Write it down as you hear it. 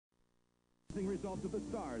Results of the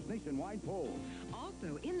STARS nationwide poll.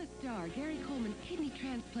 Also, in the STAR, Gary Coleman's kidney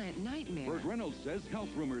transplant nightmare. Burt Reynolds says health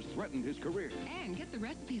rumors threatened his career. And get the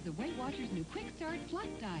recipes of Weight Watchers' new Quick Start Plus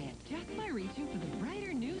diet, just by reaching for the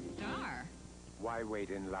brighter new STAR. Why wait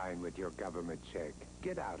in line with your government check?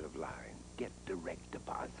 Get out of line. Get direct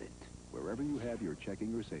deposit. Wherever you have your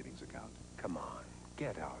checking or savings account. Come on,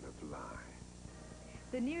 get out of line.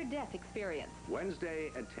 The near-death experience.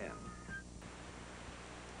 Wednesday at 10.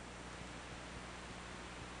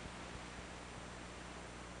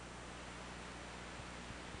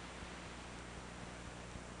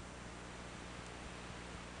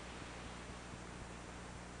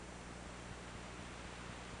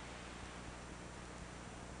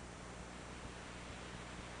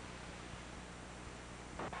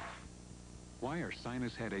 Why are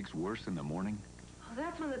sinus headaches worse in the morning? Oh,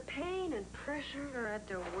 that's when the pain and pressure are at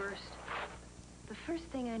their worst. The first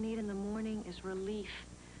thing I need in the morning is relief.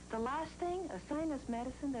 The last thing, a sinus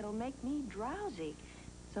medicine that'll make me drowsy.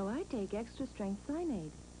 So I take extra-strength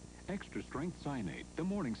Sine-Aid. Extra-strength Sine-Aid, the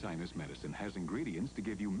morning sinus medicine, has ingredients to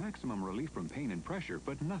give you maximum relief from pain and pressure,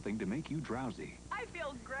 but nothing to make you drowsy. I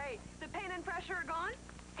feel great. The pain and pressure are gone,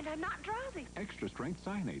 and I'm not drowsy. Extra-strength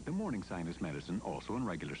Sine-Aid, the morning sinus medicine, also in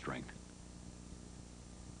regular strength.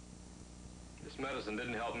 This medicine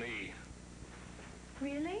didn't help me.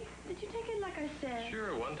 Really? Did you take it like I said?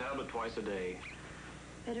 Sure, 1 tablet twice a day.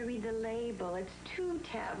 Better read the label. It's 2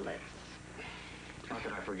 tablets. How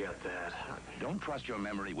can I forget that? Don't trust your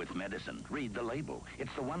memory with medicine. Read the label.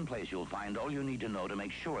 It's the one place you'll find all you need to know to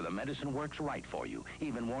make sure the medicine works right for you.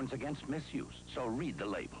 Even warns against misuse. So read the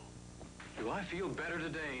label. Do I feel better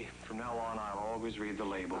today? From now on, I'll always read the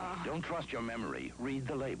label. Don't trust your memory. Read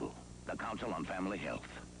the label. The Council on Family Health.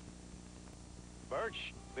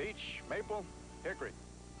 Birch, beech, maple, hickory.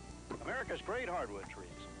 America's great hardwood trees.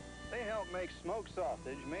 They help make smoked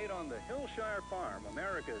sausage made on the Hillshire Farm,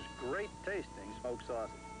 America's great tasting smoked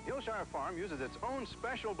sausage. Hillshire Farm uses its own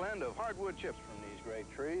special blend of hardwood chips from these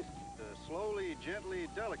great trees to slowly, gently,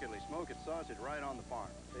 delicately smoke its sausage right on the farm.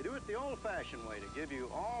 They do it the old-fashioned way to give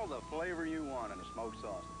you all the flavor you want in a smoked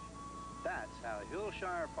sausage. That's how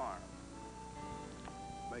Hillshire Farm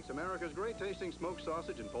makes America's great tasting smoked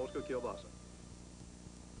sausage in Polska kielbasa.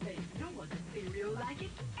 There's no other cereal like it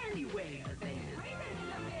anywhere. There's Raisin in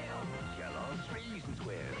the middle. Kellogg's Raisin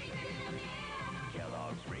Squares. Raisin in the middle.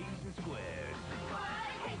 Kellogg's Raisin Squares. What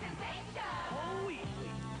a sensation! Holy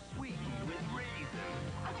sweet with raisins.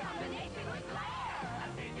 A combination with flair. A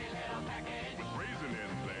tasty little package. Raisin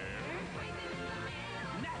in there. Raisin in the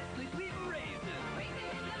middle. Nestle Sweet Raisins. Raisin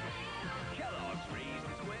in the middle. Kellogg's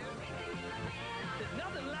Raisin Squares. Raisin in the middle. There's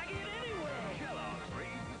nothing like it anywhere. Kellogg's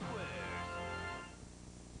Raisin Squares.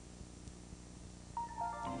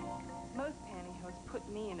 Most pantyhose put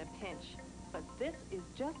me in a pinch, but this is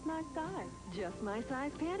just my size. Just my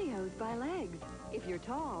size pantyhose by Legs. If you're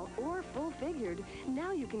tall or full-figured,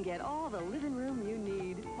 now you can get all the living room you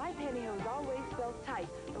need. My pantyhose always felt tight,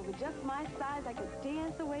 but with just my size, I could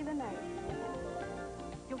dance away the night.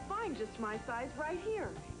 You'll find just my size right here,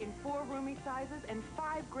 in 4 roomy sizes and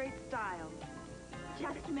 5 great styles.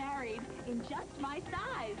 Just married in just my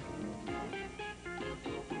size.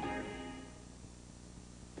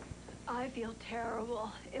 I feel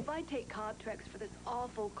terrible. If I take Comtrex for this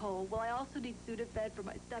awful cold, will I also need Sudafed for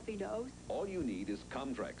my stuffy nose? All you need is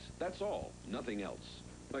Comtrex. That's all. Nothing else.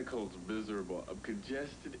 My cold's miserable. I'm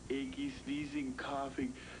congested, achy, sneezing,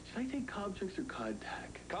 coughing. Should I take Comtrex or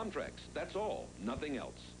Contact? Comtrex. That's all. Nothing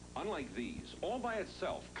else. Unlike these, all by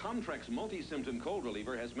itself, Comtrex multi-symptom cold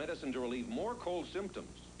reliever has medicine to relieve more cold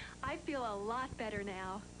symptoms. I feel a lot better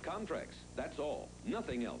now. Comtrex. That's all.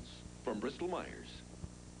 Nothing else. From Bristol-Myers.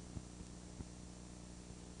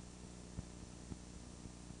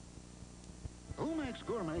 Who makes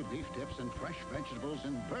gourmet beef tips and fresh vegetables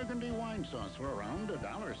in burgundy wine sauce for around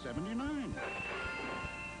 $1.79?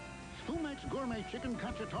 Who makes gourmet chicken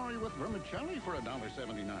cacciatore with vermicelli for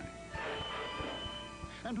 $1.79?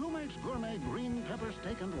 And who makes gourmet green pepper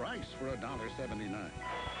steak and rice for $1.79?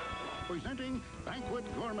 Presenting Banquet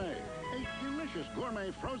Gourmet. 8 delicious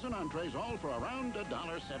gourmet frozen entrees, all for around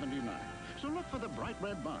 $1.79. So look for the bright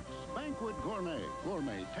red box. Banquet Gourmet.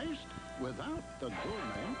 Gourmet taste without the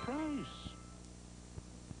gourmet price.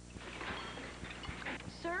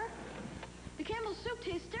 Sir, the Campbell soup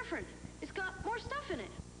tastes different. It's got more stuff in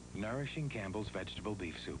it. Nourishing Campbell's vegetable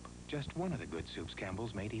beef soup. Just one of the good soups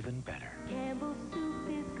Campbell's made even better. Campbell's soup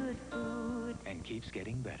is good food. And keeps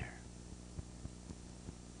getting better.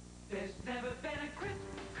 There's never been a crisp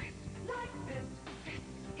like this.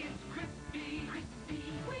 This is crispy,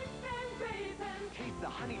 wheat and raisin. Taste the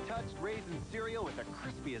honey-touched raisin cereal with the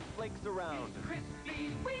crispiest flakes around. It's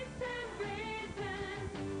crispy, wheat and raisin.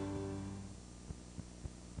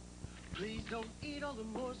 don't eat all the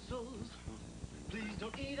morsels. Please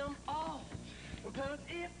don't eat them all. Because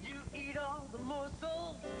if you eat all the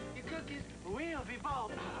morsels, your cookies will be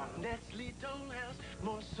bald. Nestle Toll House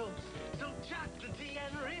morsels, so chocolatey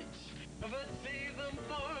and rich. But save them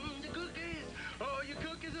for your cookies, or your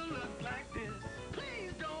cookies will look like this.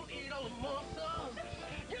 Please don't eat all the morsels.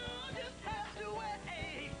 You'll just have to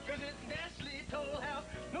wait. Because it's Nestle Toll House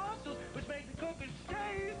morsels, which make the cookies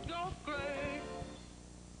taste so great.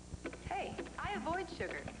 Hey, I avoid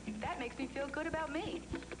sugar. That makes me feel good about me.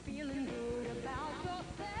 Feeling good about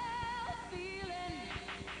yourself, feeling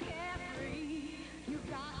carefree. You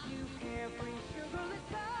got you carefree, sugarless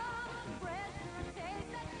love, fresh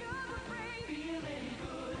taste that's sugar-free. Feeling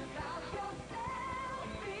good about yourself,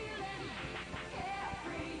 feeling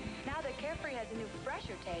carefree. Now that Carefree has a new,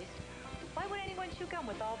 fresher taste, why would anyone chew gum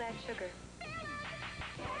with all that sugar?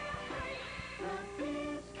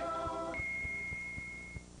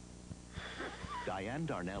 Diane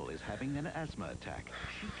Darnell is having an asthma attack.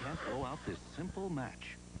 She can't blow out this simple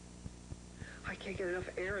match. I can't get enough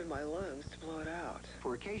air in my lungs to blow it out.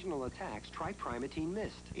 For occasional attacks, try Primatene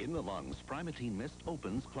Mist. In the lungs, Primatene Mist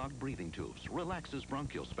opens clogged breathing tubes, relaxes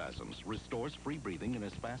bronchial spasms, restores free breathing in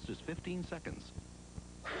as fast as 15 seconds.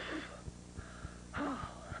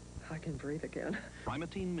 I can breathe again.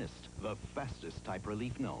 Primatene Mist, the fastest type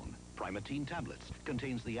relief known. Primatene tablets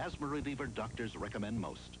contains the asthma reliever doctors recommend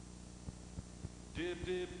most. Dip,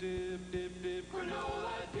 dip, dip, dip, dip,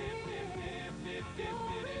 granola, dip, dip, dip, dip, dip,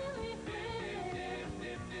 dip, dip, dip,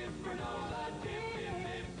 dip, dip, granola, dip, dip,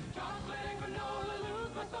 dip, chocolate and granola,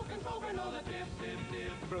 lose my self-control, granola, dip, dip,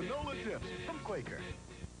 dip. Granola dips from Quaker.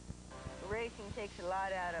 Racing takes a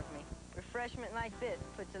lot out of me. Refreshment like this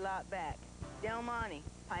puts a lot back. Del Monte,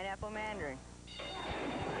 pineapple mandarin.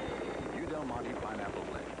 New Del Monte pineapple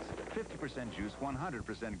blends. 50% juice,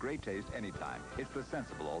 100% great taste anytime. It's the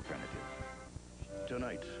sensible alternative.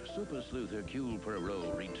 Tonight, Super Sleuth Hercule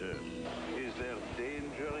Poirot returns. Is there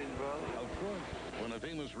danger involved? Of course. When a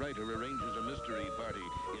famous writer arranges a mystery party,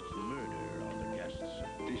 it's murder on the guests.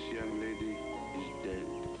 This young lady is dead.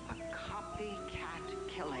 A copycat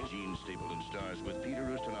killing. Gene Stapleton stars with Peter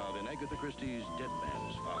Ustinov in Agatha Christie's Dead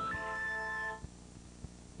Man's Folly.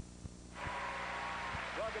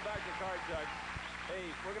 Welcome back to Card Shark. Hey,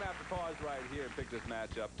 we're going to have to pause right here and pick this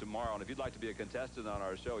match up tomorrow. And if you'd like to be a contestant on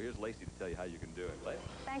our show, here's Lacey to tell you how you can do it. Lacey?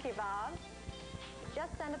 Thank you, Bob.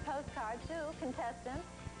 Just send a postcard to contestants,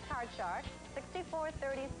 Card Shark,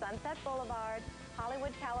 6430 Sunset Boulevard,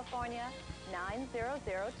 Hollywood, California,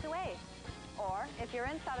 90028. Or if you're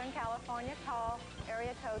in Southern California, call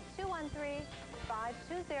area code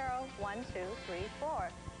 213-520-1234.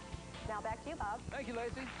 Now back to you, Bob. Thank you,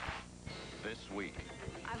 Lacey. This week,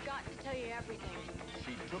 I've got to tell you everything.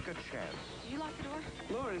 she took a chance. Did you lock the door?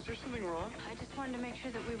 Lauren, is there something wrong? I just wanted to make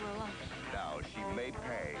sure that we were alone. Now she may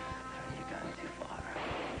pay You've gone too far.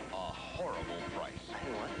 a horrible price. I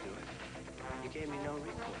didn't want to do it. You gave me no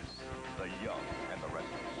recourse. The young and the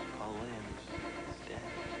restless. Paul Williams is dead.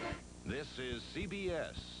 This is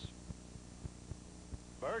CBS.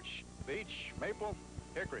 Birch, beech, maple,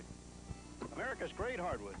 hickory. America's great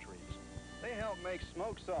hardwood trees. They help make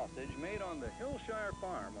smoked sausage made on the Hillshire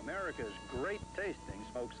Farm, America's great tasting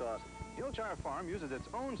smoked sausage. Hillshire Farm uses its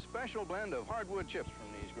own special blend of hardwood chips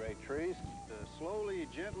from these great trees to slowly,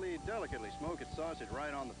 gently, delicately smoke its sausage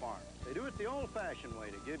right on the farm. They do it the old-fashioned way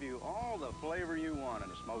to give you all the flavor you want in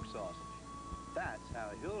a smoked sausage. That's how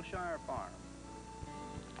Hillshire Farm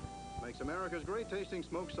makes America's great tasting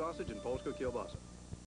smoked sausage in Polska kielbasa.